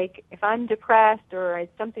 So it's if I'm depressed or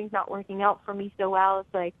something's not working out for me so well,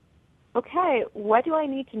 it's okay, what do I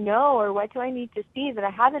need to know, or what do I need to see that I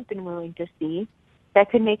haven't been willing to see that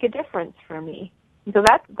could make a difference for me? And so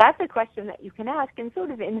that's a question that you can ask, and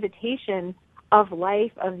sort of invitation of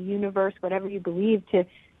life, of the universe, whatever you believe, to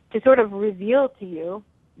sort of reveal to you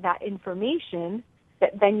that information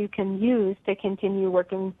that then you can use to continue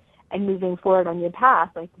working and moving forward on your path.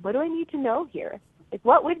 What do I need to know here?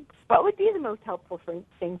 What would be the most helpful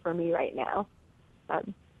thing for me right now?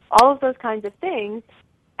 All of those kinds of things.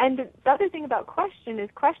 And the other thing about question is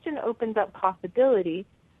question opens up possibility,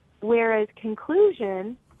 whereas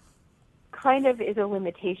conclusion kind of is a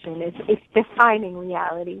limitation. It's defining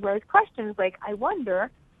reality. Whereas questions I wonder,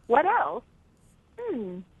 what else?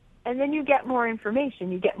 And then you get more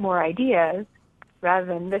information, you get more ideas, rather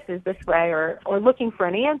than this is this way, or looking for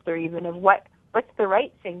an answer even of what's the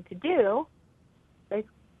right thing to do.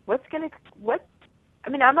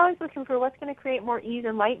 I'm always looking for what's going to create more ease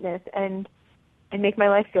and lightness and make my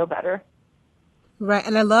life feel better. Right.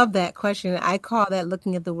 And I love that question. I call that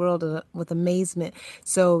looking at the world with amazement.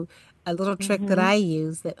 So a little trick that I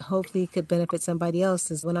use that hopefully could benefit somebody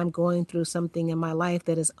else is when I'm going through something in my life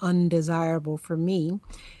that is undesirable for me,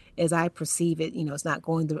 as I perceive it, it's not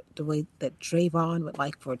going the way that Drayvon would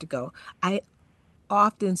like for it to go. I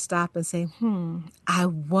often stop and say, I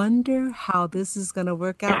wonder how this is going to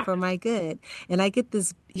work out for my good. And I get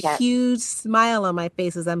this huge smile on my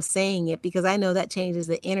face as I'm saying it, because I know that changes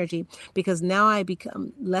the energy, because now I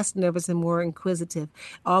become less nervous and more inquisitive,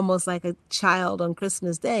 almost like a child on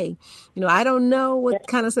Christmas Day. You know, I don't know what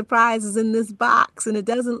kind of surprise is in this box, and I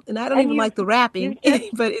don't even like the wrapping,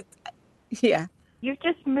 but you've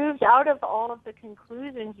just moved out of all of the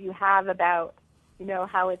conclusions you have about, you know,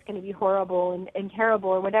 how it's going to be horrible and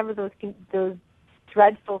terrible, or whatever those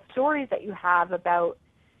dreadful stories that you have about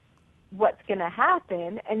what's going to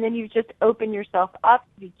happen, and then you just open yourself up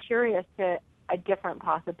to be curious to a different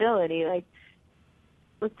possibility. Like,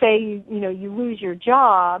 let's say you lose your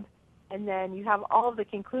job, and then you have all of the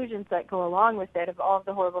conclusions that go along with it of all of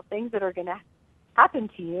the horrible things that are going to happen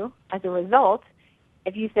to you as a result.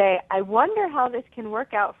 If you say, I wonder how this can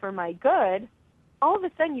work out for my good, all of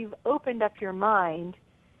a sudden you've opened up your mind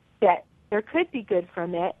that there could be good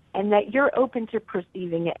from it, and that you're open to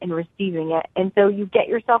perceiving it and receiving it. And so you get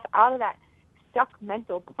yourself out of that stuck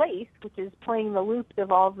mental place, which is playing the loops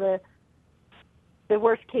of all the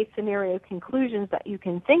worst case scenario conclusions that you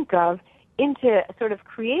can think of, into a sort of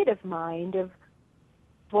creative mind of,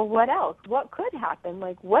 well, what else? What could happen?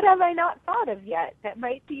 Like, what have I not thought of yet that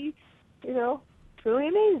might be, truly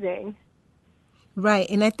amazing? Right.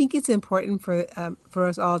 And I think it's important for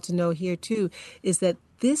us all to know here, too, is that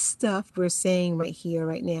this stuff we're saying right here,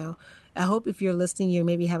 right now, I hope if you're listening, you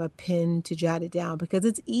maybe have a pen to jot it down, because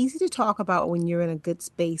it's easy to talk about when you're in a good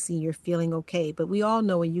space and you're feeling okay. But we all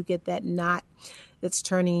know when you get that knot that's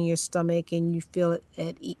turning in your stomach and you feel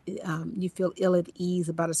you feel ill at ease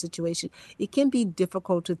about a situation, it can be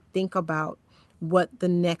difficult to think about what the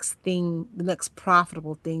next thing, the next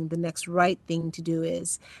profitable thing, the next right thing to do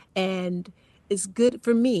is. And it's good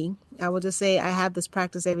for me. I will just say I have this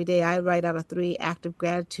practice every day. I write out a 3 active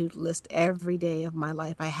gratitude list every day of my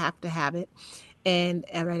life. I have to have it. And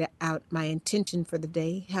I write out my intention for the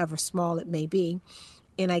day, however small it may be.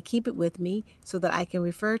 And I keep it with me so that I can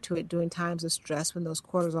refer to it during times of stress, when those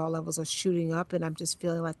cortisol levels are shooting up and I'm just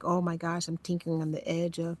feeling like, oh my gosh, I'm tinkering on the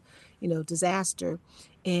edge of, disaster.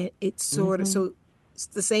 And it's sort of, so it's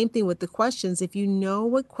the same thing with the questions. If you know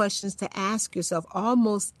what questions to ask yourself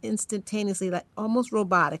almost instantaneously, like almost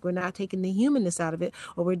robotic, we're not taking the humanness out of it.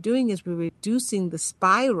 What we're doing is we're reducing the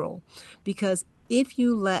spiral, because if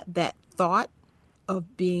you let that thought of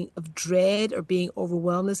dread or being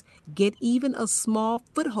overwhelmed get even a small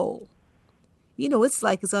foothold, it's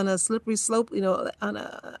like it's on a slippery slope, on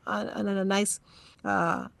a nice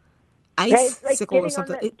icicle or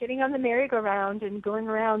something. Getting on the merry-go-round and going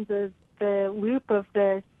around the loop of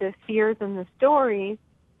the fears and the stories,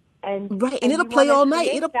 and it'll play all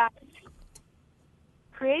night.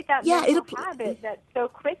 Create that mental habit that so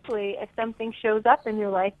quickly, if something shows up in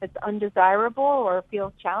your life that's undesirable or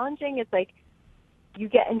feels challenging, it's like you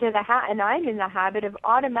get into and I'm in the habit of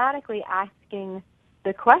automatically asking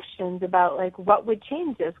the questions about, like, what would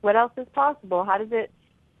change this? What else is possible? How does it,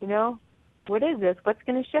 what is this? What's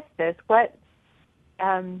going to shift this?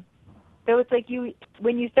 So it's like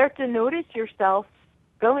when you start to notice yourself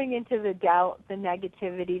going into the doubt, the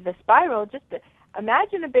negativity, the spiral, just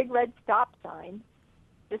imagine a big red stop sign.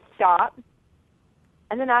 Just stop,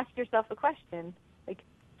 and then ask yourself a question, like,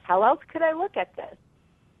 how else could I look at this?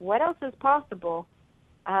 What else is possible?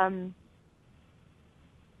 What's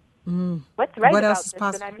right about this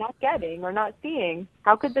that I'm not getting or not seeing?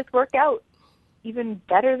 How could this work out even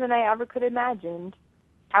better than I ever could have imagined?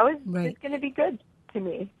 How is this going to be good to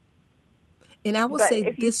me? And I will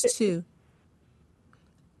say this too.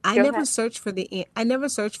 I never search for the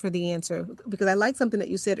answer, because I like something that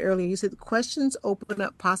you said earlier. You said questions open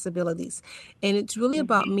up possibilities, and it's really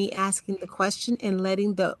about me asking the question and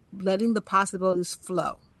letting the possibilities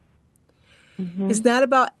flow. It's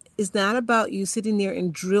not about you sitting there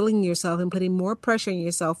and drilling yourself and putting more pressure on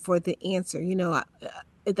yourself for the answer.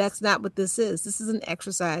 That's not what this is. This is an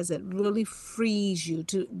exercise that really frees you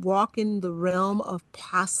to walk in the realm of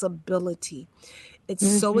possibility.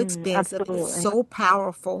 It's so expansive, it's so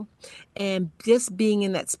powerful, and just being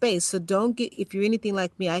in that space. So if you're anything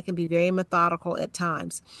like me, I can be very methodical at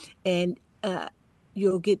times, and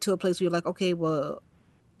you'll get to a place where you're like, okay, well,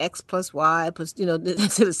 X plus Y plus, to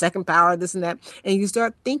the second power, this and that. And you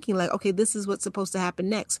start thinking like, okay, this is what's supposed to happen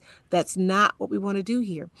next. That's not what we want to do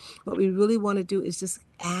here. What we really want to do is just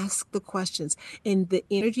ask the questions. And the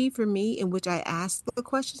energy for me in which I ask the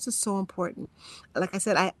questions is so important. Like I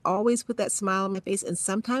said, I always put that smile on my face, and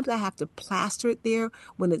sometimes I have to plaster it there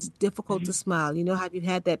when it's difficult to smile. You know how you've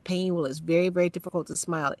had that pain? Well, it's very, very difficult to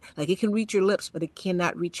smile. Like it can reach your lips, but it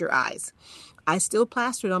cannot reach your eyes. I still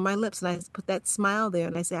plaster it on my lips, and I put that smile there,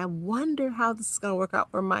 and I say, I wonder how this is going to work out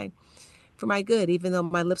for my good, even though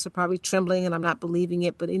my lips are probably trembling and I'm not believing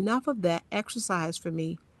it. But enough of that exercise for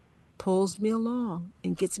me pulls me along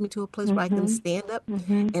and gets me to a place where I can stand up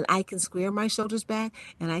and I can square my shoulders back,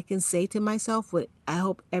 and I can say to myself what I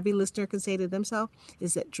hope every listener can say to themselves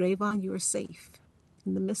is that, Drayvon, you are safe.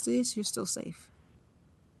 In the midst of this, you're still safe.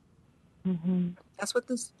 That's what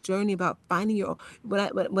this journey about finding your own.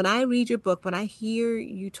 When I read your book, when I hear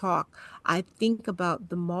you talk, I think about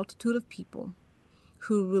the multitude of people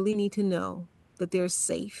who really need to know that they're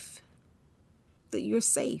safe, that you're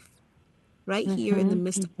safe. Right here in the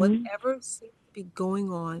midst of whatever seems to be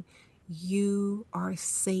going on, you are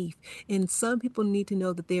safe. And some people need to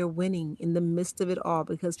know that they are winning in the midst of it all,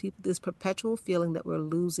 because this perpetual feeling that we're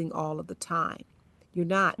losing all of the time. You're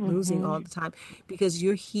not losing all the time, because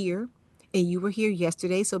you're here and you were here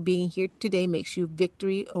yesterday. So being here today makes you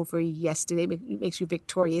victorious over yesterday, makes you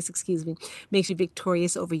victorious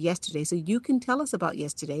over yesterday. So you can tell us about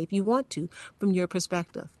yesterday if you want to, from your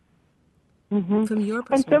perspective. From your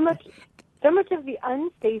perspective. And so much of the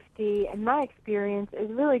unsafety, in my experience, it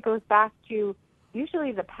really goes back to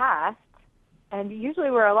usually the past, and usually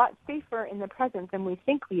we're a lot safer in the present than we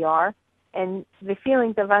think we are, and the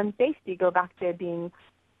feelings of unsafety go back to being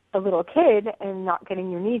a little kid and not getting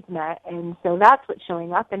your needs met, and so that's what's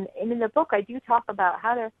showing up. And in the book, I do talk about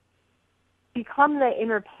how to become the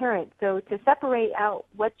inner parent, so to separate out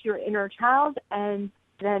what's your inner child and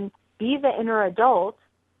then be the inner adult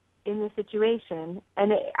in the situation.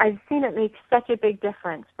 And I've seen it make such a big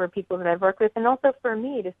difference for people that I've worked with, and also for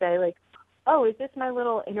me to say, like, oh, is this my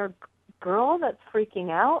little inner girl that's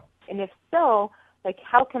freaking out? And if so, like,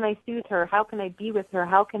 how can I soothe her? How can I be with her?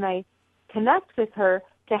 How can I connect with her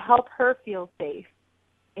to help her feel safe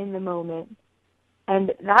in the moment?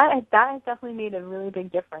 And that has definitely made a really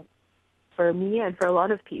big difference for me and for a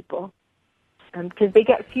lot of people. Because they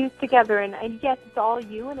get fused together, and yes, it's all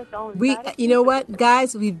you, and it's all inside. You know what,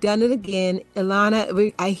 guys? We've done it again.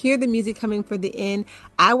 Ilana, I hear the music coming for the end.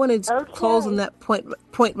 I want to close on that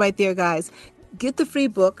point right there, guys. Get the free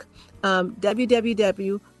book,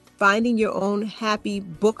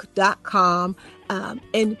 www.findingyourownhappybook.com,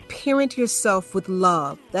 and parent yourself with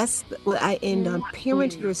love. That's what I end on.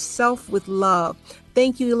 Parent yourself with love.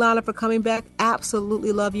 Thank you, Ilana, for coming back.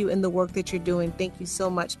 Absolutely love you and the work that you're doing. Thank you so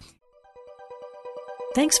much.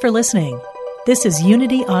 Thanks for listening. This is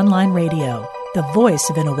Unity Online Radio, the voice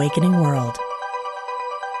of an awakening world.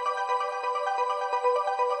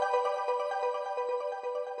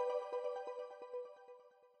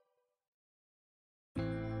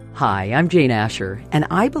 Hi, I'm Jane Asher, and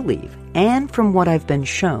I believe, and from what I've been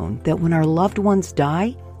shown, that when our loved ones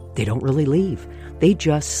die, they don't really leave. They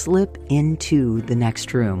just slip into the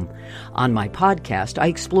next room. On my podcast, I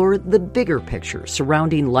explore the bigger picture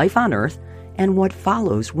surrounding life on Earth and what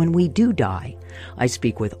follows when we do die. I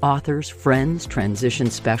speak with authors, friends,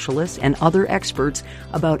 transition specialists, and other experts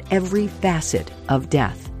about every facet of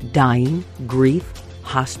death, dying, grief,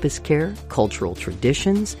 hospice care, cultural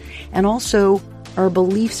traditions, and also our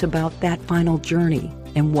beliefs about that final journey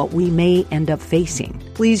and what we may end up facing.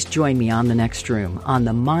 Please join me on The Next Room on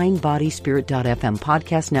the MindBodySpirit.fm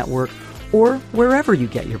podcast network or wherever you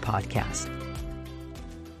get your podcasts.